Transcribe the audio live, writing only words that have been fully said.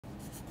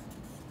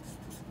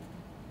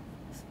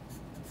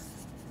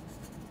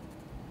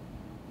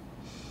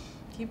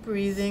Keep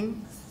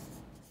breathing.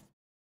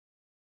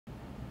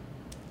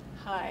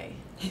 Hi.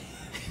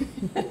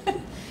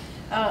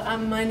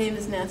 My name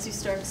is Nancy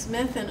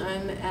Stark-Smith, and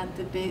I'm at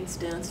the Bates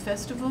Dance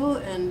Festival,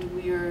 and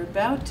we are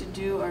about to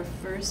do our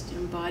first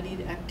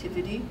embodied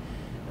activity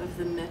of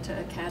the Metta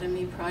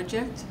Academy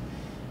project.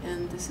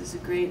 And this is a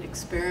great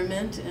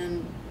experiment,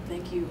 and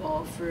thank you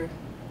all for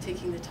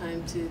taking the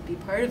time to be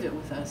part of it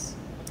with us.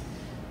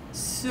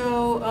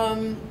 So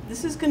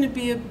this is going to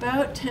be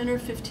about 10 or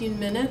 15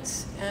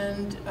 minutes,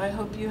 and I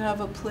hope you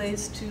have a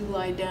place to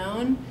lie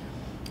down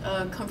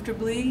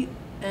comfortably,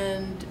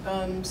 and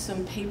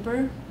some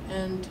paper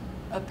and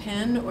a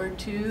pen or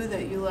two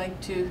that you like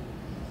to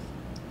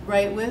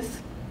write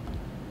with.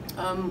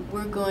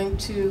 We're going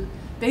to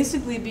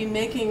basically be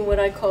making what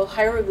I call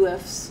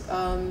hieroglyphs.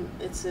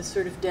 It's a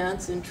sort of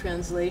dance and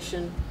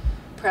translation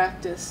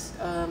practice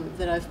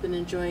that I've been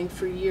enjoying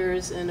for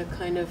years, and a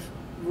kind of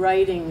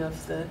writing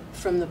of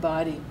from the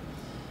body.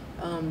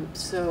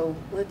 So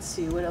let's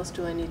see, what else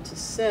do I need to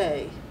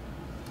say?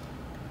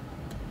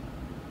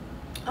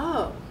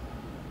 Oh,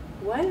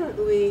 why don't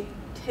we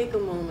take a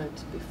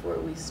moment before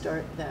we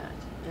start that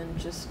and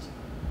just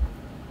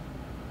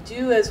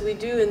do as we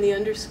do in the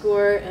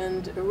underscore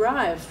and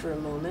arrive for a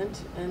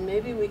moment, and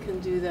maybe we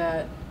can do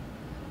that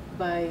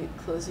by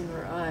closing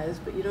our eyes,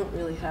 but you don't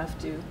really have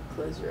to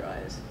close your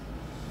eyes.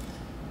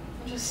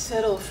 And just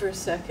settle for a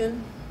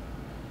second.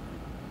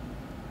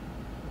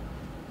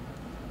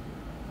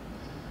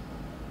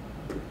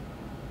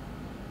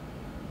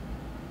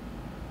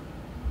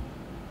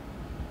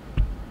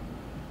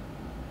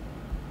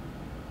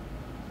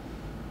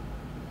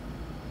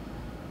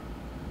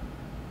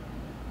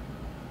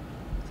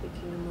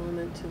 Taking a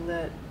moment to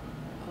let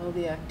all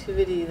the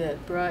activity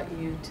that brought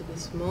you to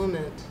this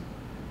moment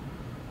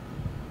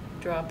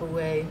drop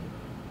away.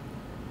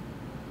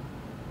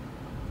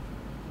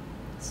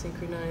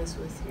 Synchronize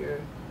with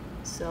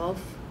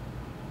yourself,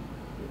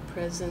 your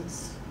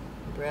presence,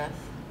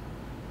 breath.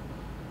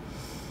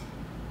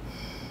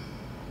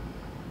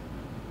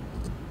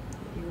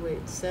 Let your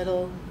weight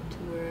settle to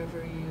wherever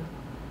you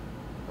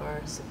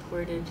are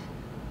supported.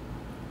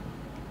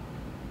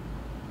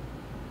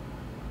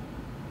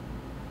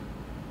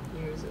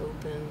 Ears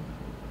open.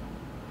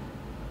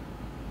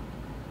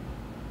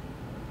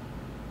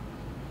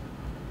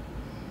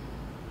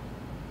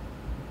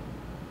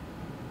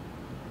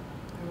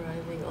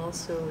 Arriving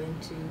also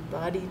into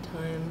body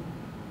time,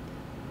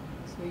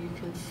 so you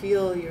can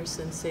feel your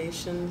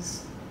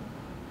sensations.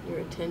 Your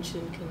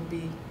attention can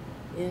be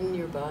in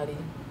your body,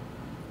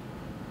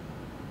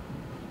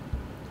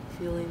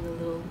 feeling the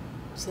little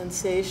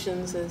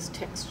sensations as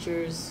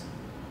textures.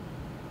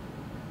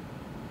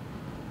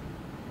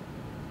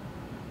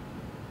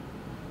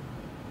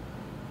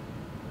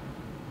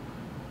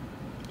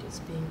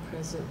 Just being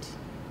present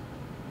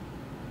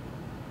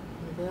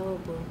and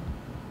available.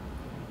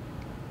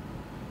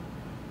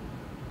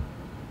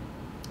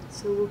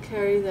 So we'll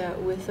carry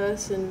that with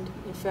us, and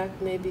in fact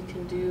maybe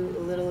can do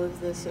a little of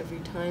this every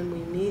time we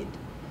meet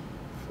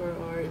for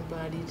our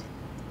embodied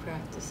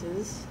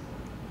practices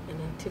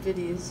and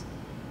activities.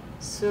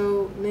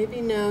 So maybe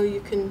now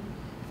you can,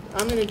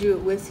 I'm going to do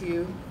it with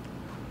you,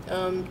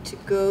 to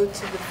go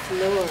to the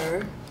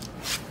floor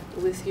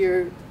with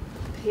your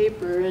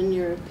paper and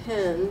your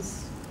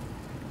pens.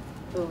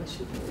 Oh, I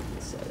should move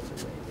this out of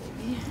the way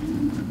maybe.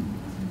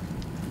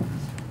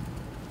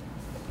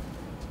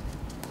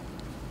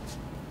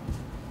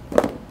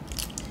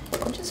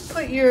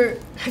 Put your,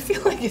 I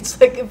feel like it's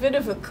like a bit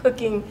of a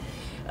cooking,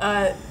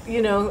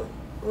 you know,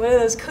 one of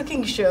those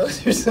cooking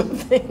shows or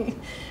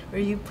something,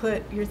 where you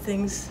put your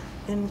things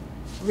in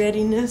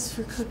readiness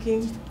for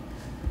cooking.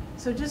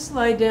 So just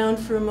lie down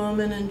for a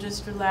moment and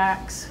just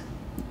relax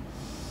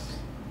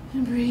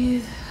and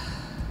breathe.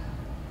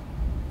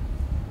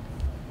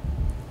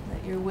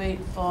 Let your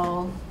weight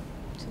fall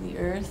to the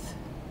earth,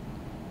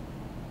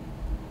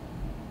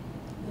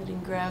 letting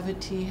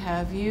gravity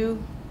have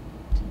you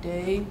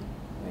today.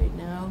 Right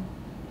now.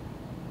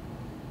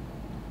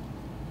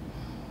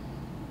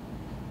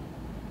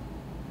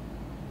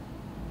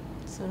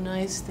 So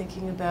nice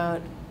thinking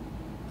about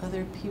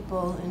other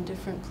people in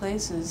different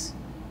places,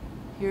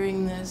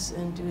 hearing this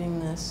and doing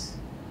this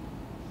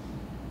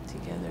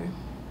together.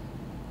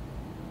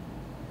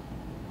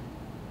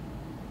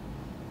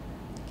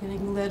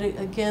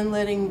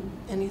 Letting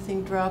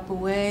anything drop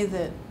away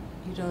that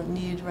you don't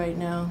need right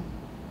now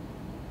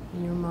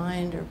in your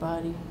mind or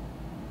body.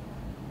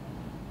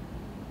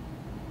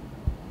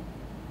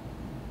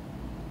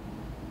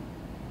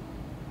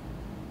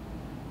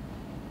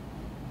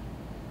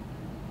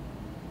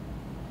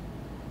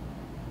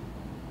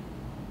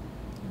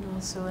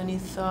 So any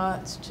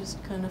thoughts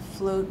just kind of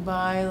float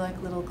by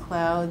like little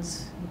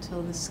clouds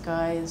until the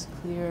sky is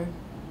clear.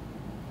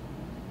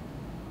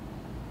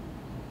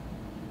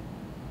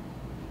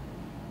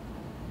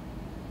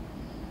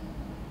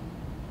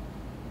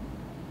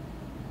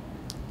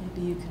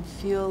 Maybe you can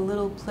feel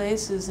little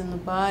places in the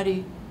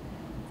body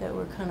that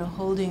were kind of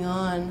holding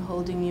on,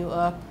 holding you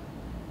up,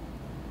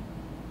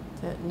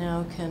 that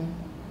now can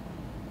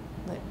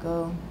let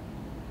go.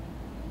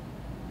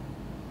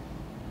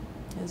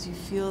 As you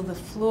feel the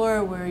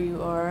floor where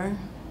you are,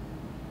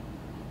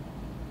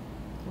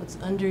 what's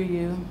under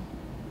you,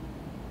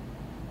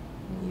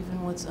 and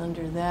even what's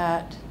under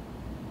that,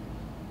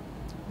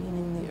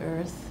 meaning the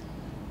earth.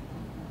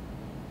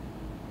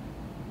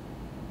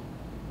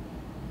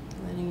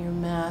 Letting your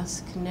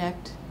mass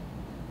connect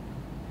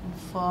and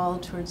fall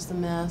towards the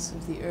mass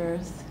of the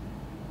earth.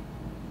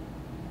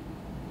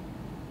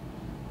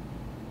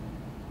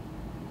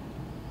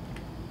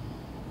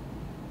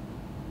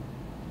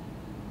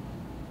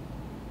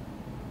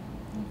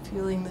 And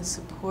feeling the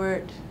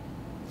support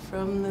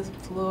from the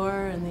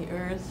floor and the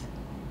earth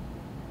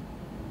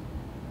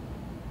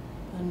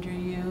under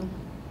you,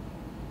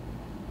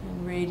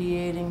 and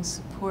radiating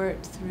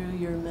support through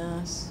your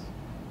mass.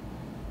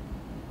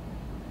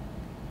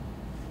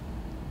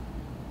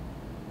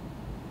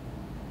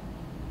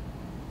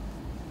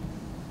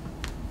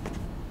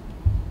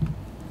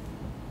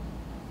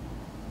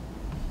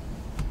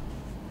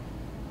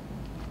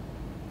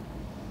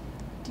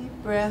 Deep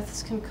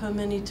breaths can come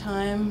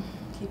anytime,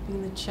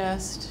 keeping the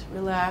chest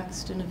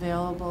relaxed and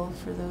available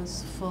for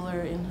those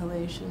fuller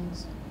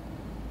inhalations.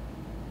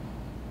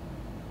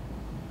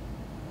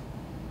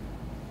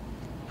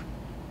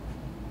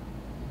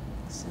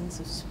 Sense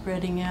of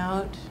spreading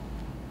out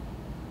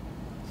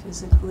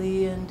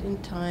physically and in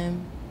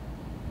time.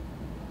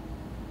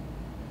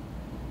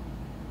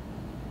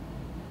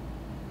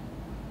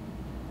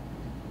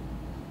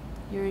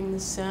 Hearing the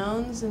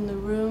sounds in the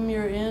room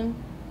you're in,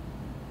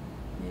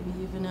 maybe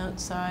even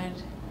outside.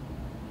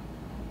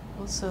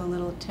 Also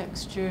little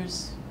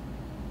textures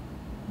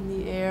in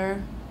the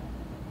air,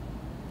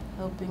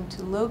 helping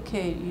to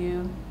locate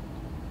you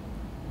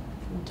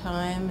in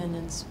time and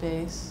in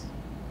space.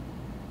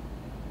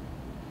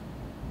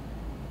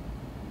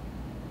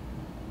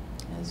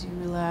 As you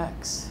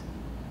relax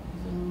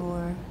even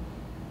more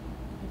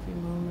every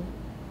moment.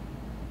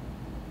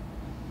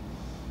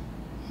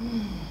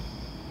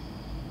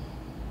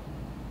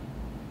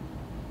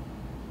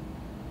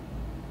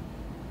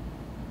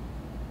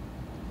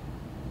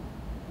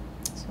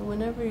 So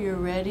whenever you're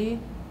ready,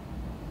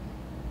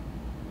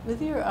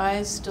 with your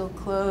eyes still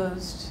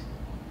closed,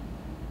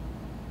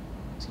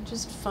 to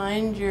just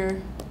find your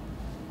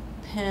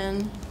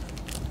pen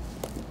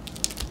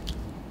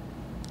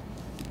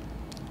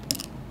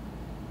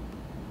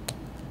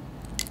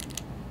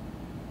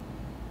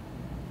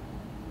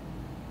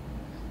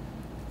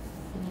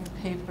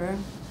paper.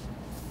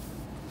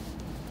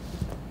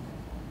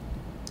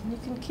 And you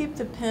can keep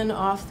the pen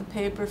off the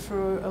paper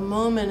for a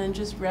moment and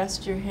just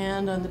rest your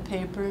hand on the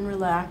paper and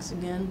relax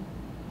again.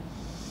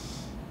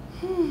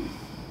 And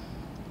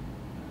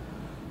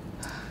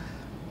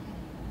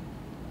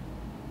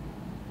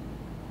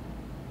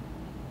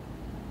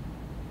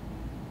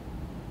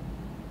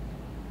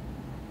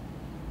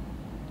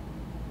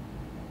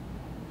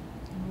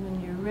when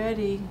you're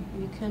ready,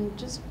 you can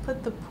just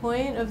put the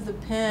point of the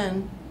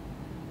pen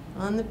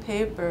on the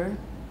paper,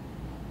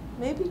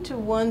 maybe to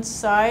one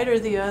side or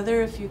the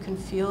other if you can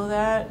feel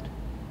that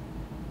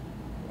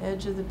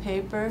edge of the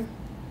paper.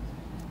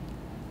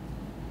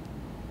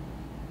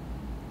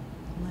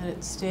 Let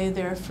it stay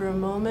there for a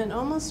moment,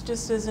 almost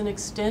just as an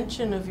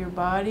extension of your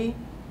body,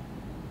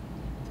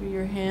 through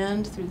your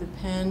hand, through the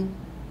pen,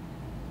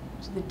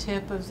 to the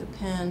tip of the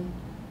pen.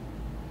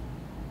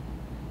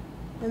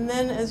 And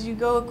then as you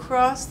go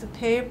across the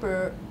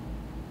paper,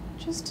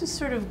 just to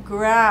sort of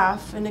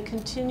graph in a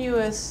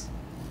continuous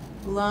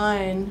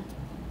line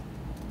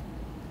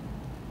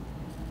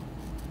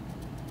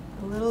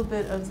a little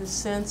bit of the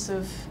sense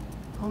of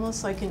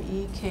almost like an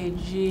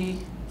EKG.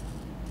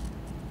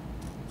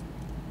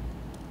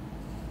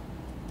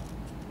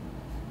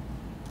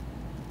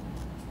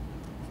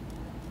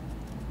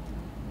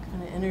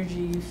 Kind of energy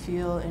you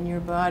feel in your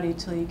body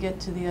till you get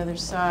to the other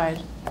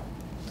side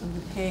of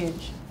the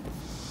page.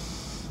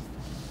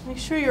 Make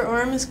sure your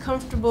arm is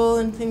comfortable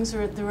and things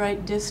are at the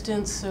right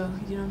distance so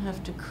you don't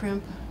have to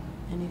crimp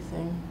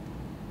anything.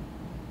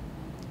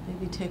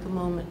 Maybe take a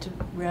moment to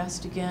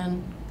rest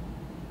again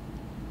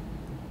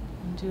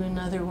and do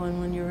another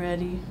one when you're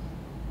ready.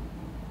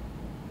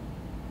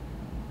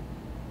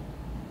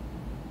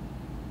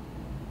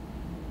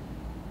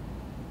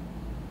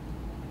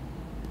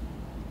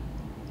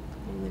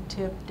 Putting the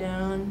tip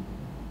down,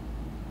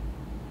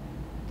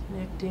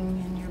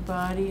 connecting in your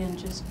body and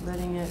just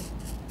letting it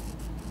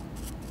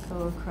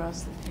go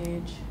across the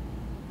page.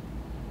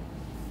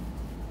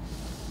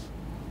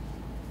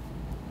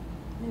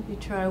 Maybe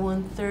try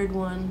one third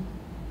one.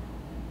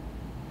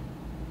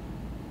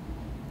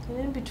 And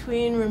in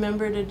between,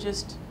 remember to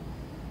just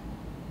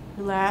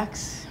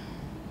relax.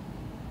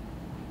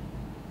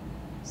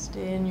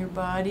 Stay in your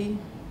body.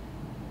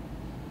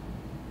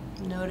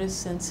 Notice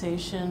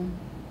sensation.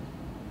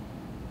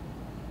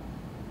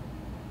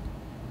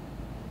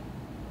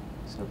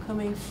 So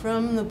coming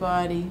from the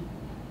body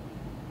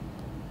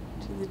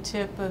to the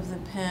tip of the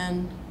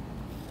pen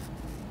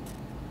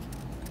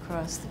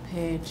across the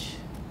page.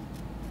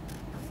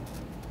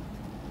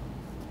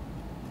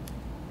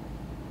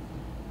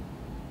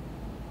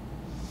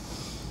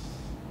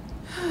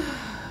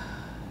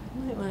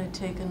 You might want to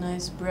take a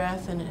nice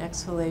breath and an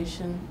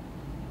exhalation.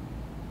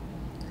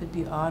 Could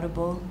be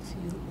audible if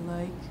you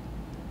like.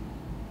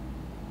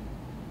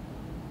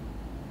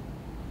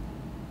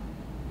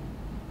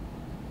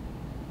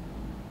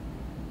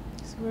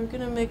 So we're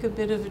going to make a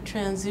bit of a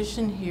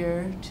transition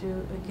here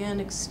to again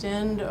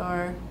extend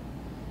our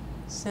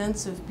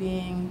sense of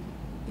being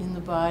in the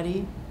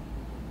body.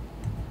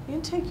 You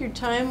can take your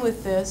time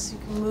with this. You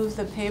can move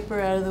the paper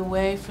out of the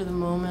way for the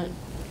moment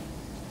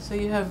so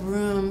you have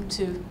room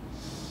to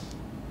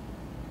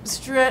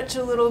stretch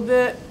a little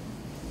bit.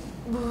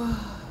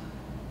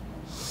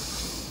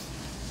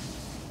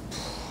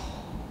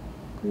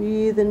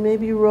 Breathe and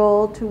maybe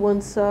roll to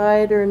one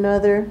side or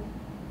another.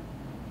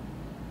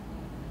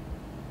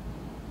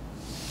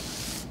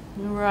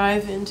 And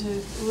arrive into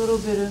a little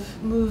bit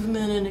of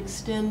movement and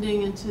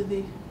extending into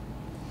the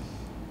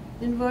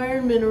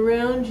environment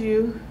around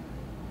you.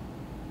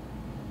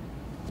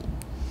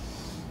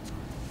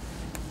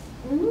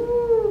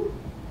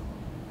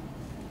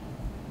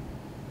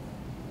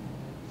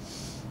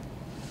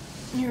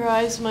 Your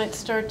eyes might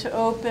start to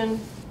open,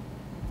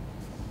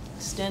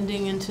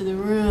 extending into the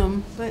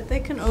room, but they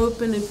can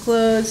open and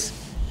close.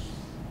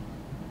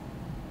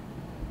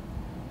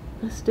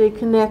 Stay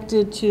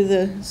connected to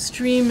the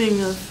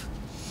streaming of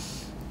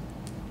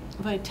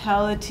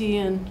vitality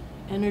and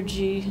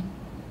energy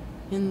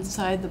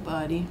inside the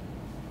body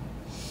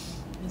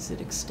as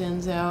it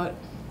extends out.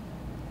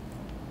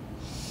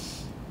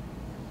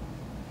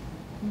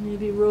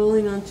 Maybe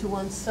rolling onto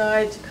one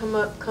side to come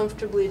up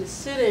comfortably to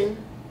sitting.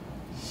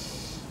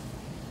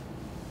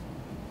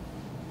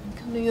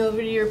 Coming over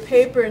to your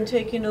paper and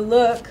taking a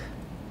look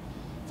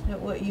at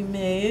what you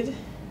made.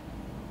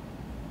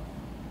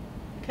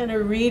 Kind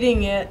of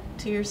reading it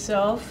to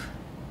yourself.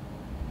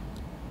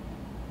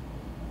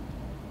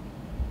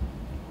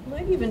 You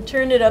might even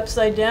turn it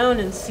upside down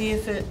and see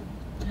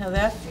how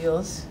that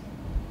feels.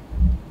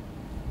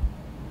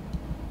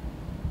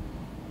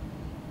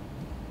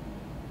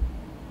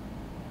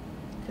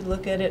 You could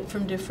look at it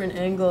from different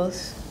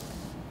angles.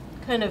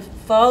 Kind of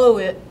follow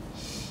it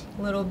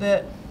a little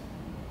bit.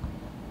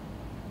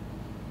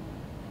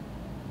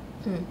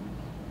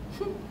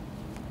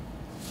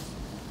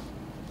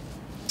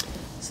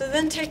 So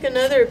then take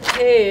another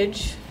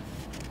page.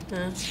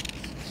 That's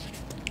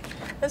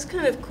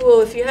kind of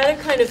cool. If you had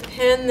a kind of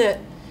pen that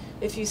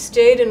if you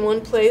stayed in one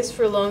place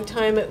for a long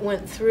time it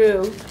went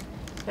through,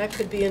 that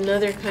could be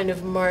another kind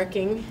of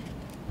marking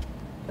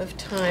of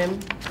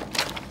time.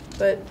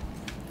 But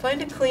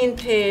find a clean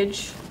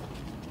page.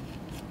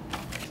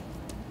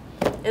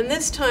 And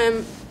this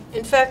time,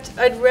 in fact,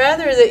 I'd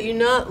rather that you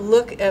not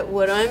look at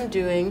what I'm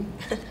doing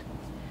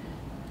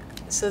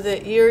so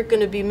that you're going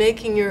to be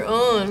making your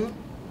own.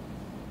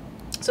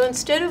 So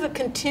instead of a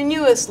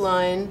continuous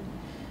line,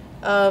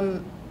 we're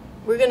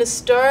going to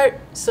start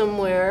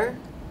somewhere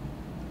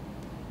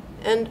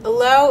and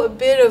allow a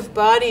bit of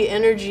body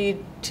energy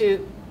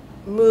to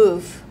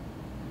move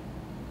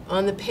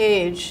on the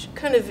page,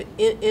 kind of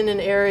in an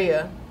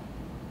area.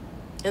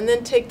 And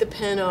then take the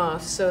pen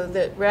off so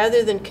that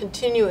rather than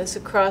continuous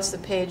across the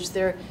page,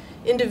 they're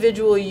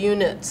individual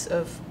units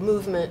of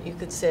movement, you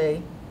could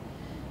say.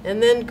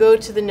 And then go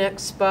to the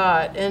next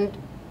spot and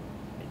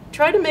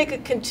try to make a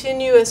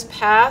continuous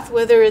path,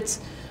 whether it's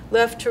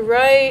left to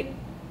right,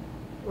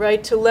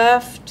 right to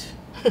left.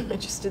 I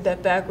just did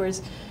that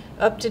backwards.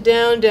 Up to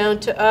down, down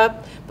to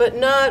up, but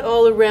not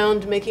all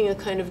around making a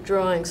kind of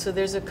drawing. So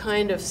there's a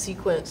kind of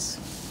sequence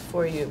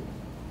for you.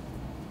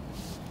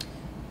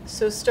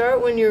 So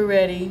start when you're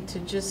ready to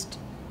just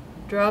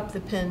drop the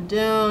pen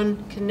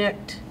down,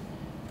 connect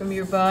from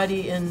your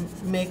body,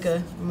 and make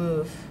a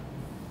move.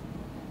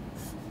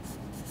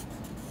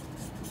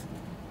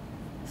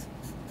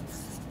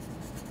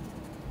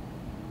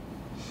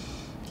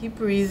 Keep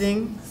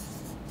breathing.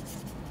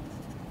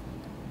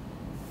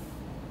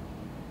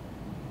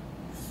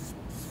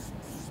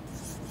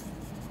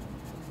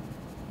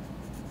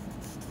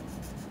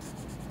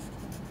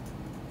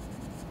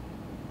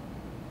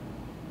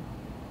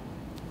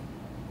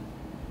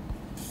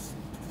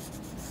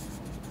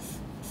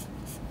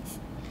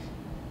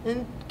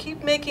 And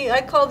keep making,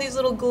 I call these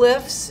little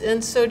glyphs,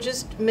 and so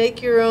just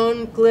make your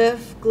own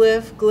glyph,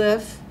 glyph,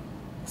 glyph.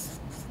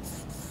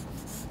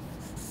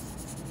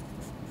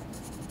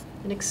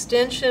 An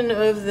extension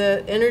of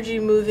the energy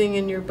moving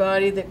in your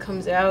body that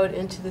comes out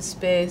into the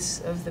space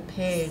of the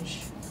page.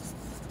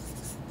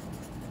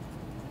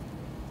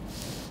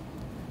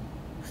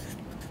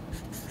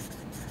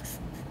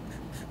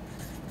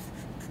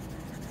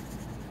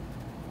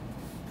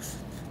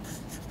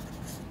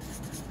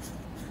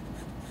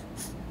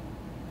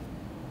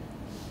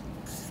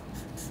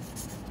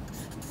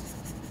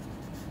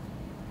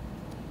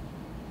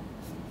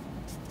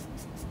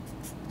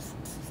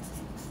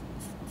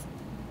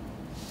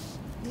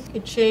 You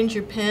could change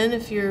your pen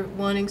if you're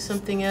wanting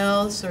something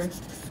else, or you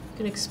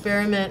can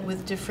experiment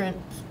with different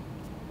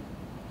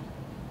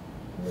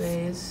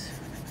ways.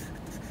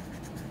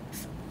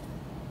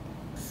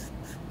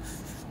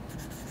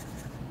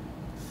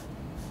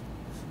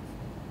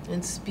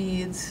 And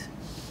speeds.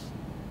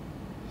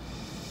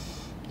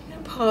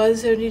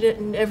 pause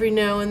every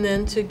now and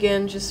then to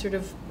again just sort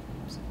of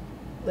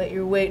let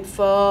your weight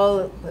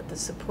fall, let the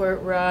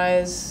support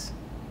rise,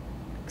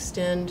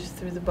 extend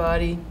through the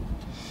body.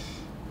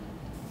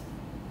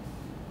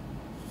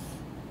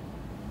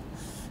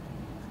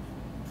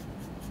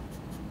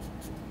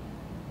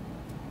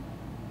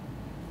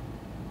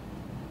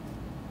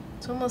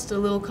 It's almost a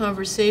little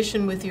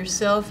conversation with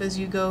yourself as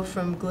you go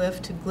from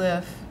glyph to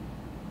glyph.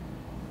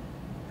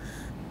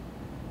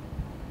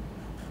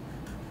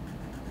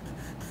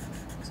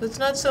 So it's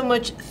not so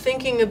much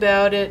thinking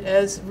about it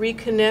as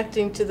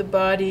reconnecting to the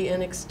body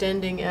and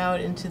extending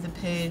out into the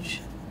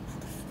page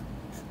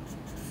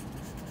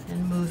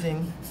and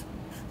moving.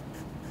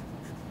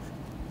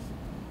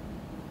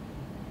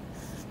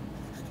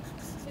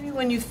 Maybe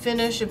when you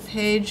finish a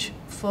page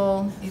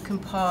full, you can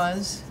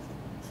pause.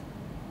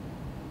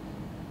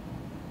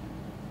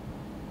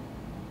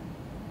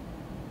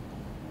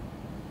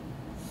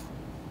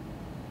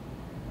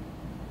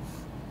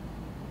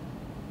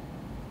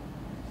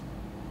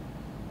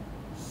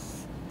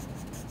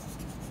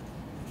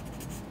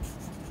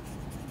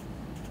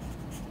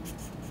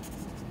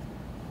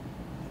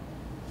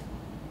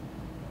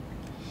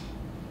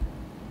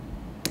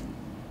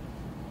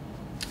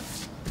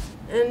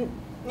 And,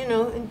 you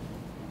know, and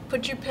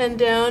put your pen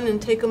down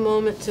and take a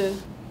moment to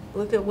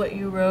look at what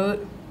you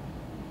wrote.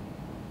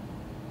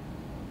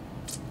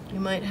 You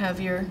might have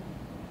your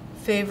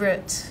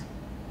favorite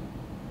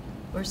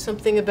or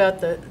something about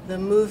the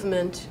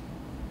movement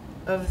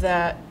of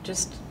that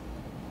just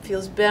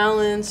feels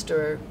balanced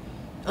or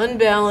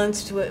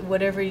unbalanced,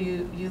 whatever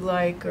you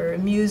like, or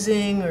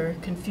amusing or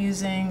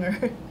confusing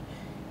or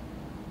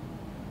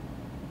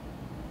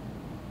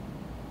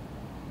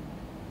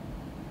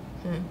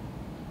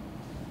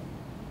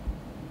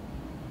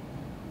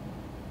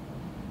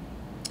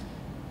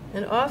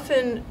And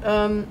often,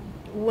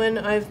 when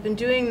I've been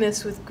doing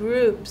this with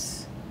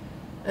groups,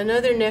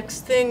 another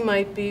next thing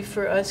might be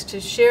for us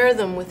to share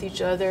them with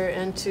each other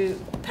and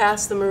to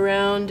pass them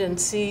around and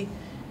see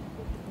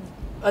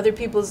other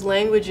people's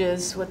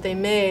languages, what they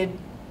made,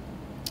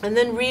 and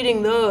then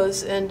reading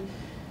those and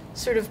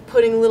sort of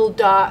putting little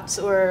dots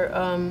or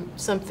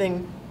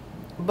something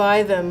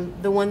by them,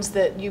 the ones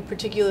that you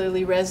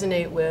particularly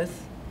resonate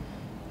with.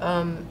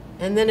 And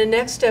then a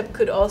next step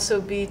could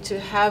also be to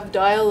have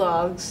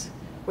dialogues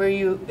where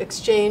you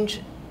exchange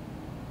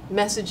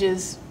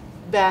messages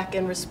back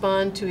and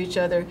respond to each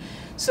other.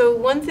 So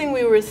one thing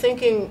we were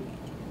thinking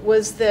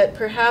was that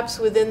perhaps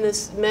within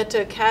this Metta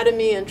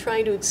Academy and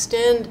trying to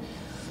extend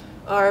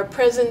our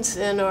presence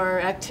and our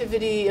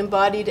activity,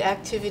 embodied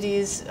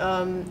activities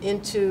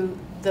into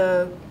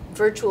the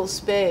virtual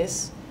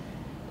space,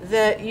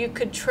 that you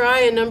could try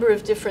a number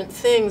of different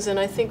things. And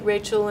I think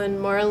Rachel and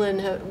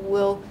Marlon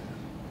will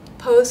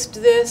post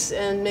this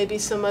and maybe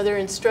some other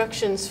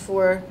instructions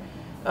for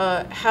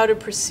how to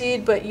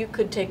proceed, but you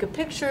could take a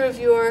picture of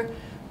your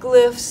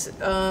glyphs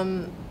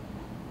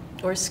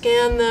or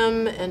scan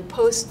them and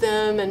post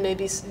them, and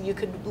maybe you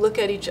could look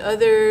at each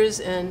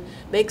other's and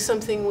make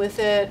something with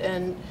it,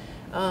 and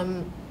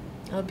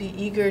I'll be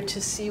eager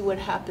to see what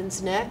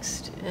happens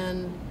next,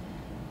 and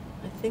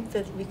I think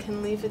that we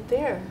can leave it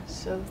there.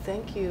 So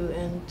thank you,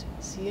 and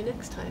see you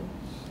next time.